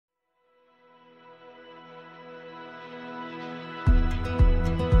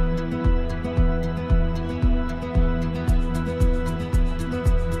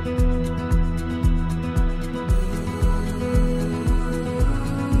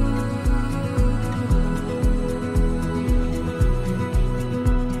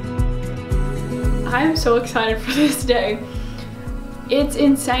I'm so excited for this day. It's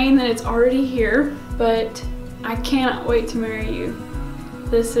insane that it's already here, but I cannot wait to marry you.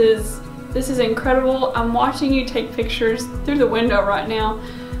 This is incredible. I'm watching you take pictures through the window right now,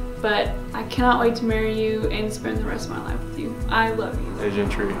 but I cannot wait to marry you and spend the rest of my life with you. I love you. Hey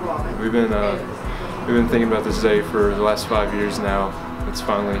Gentry, we've been thinking about this day for the last 5 years now. It's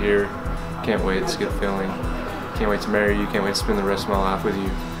finally here. Can't wait. It's a good feeling. Can't wait to marry you. Can't wait to spend the rest of my life with you.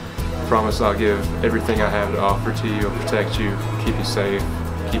 Promise I'll give everything I have to offer to you. I'll protect you, keep you safe,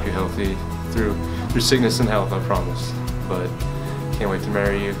 keep you healthy through sickness and health, I promise. But can't wait to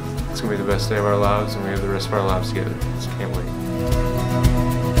marry you. It's gonna be the best day of our lives, and we have the rest of our lives together. Just can't wait.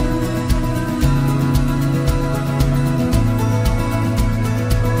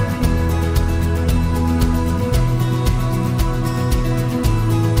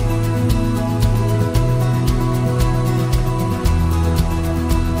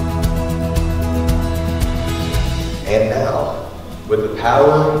 And now, with the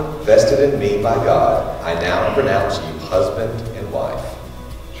power vested in me by God, I now pronounce you husband and wife.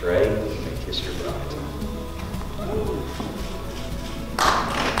 Trey, you may kiss your bride.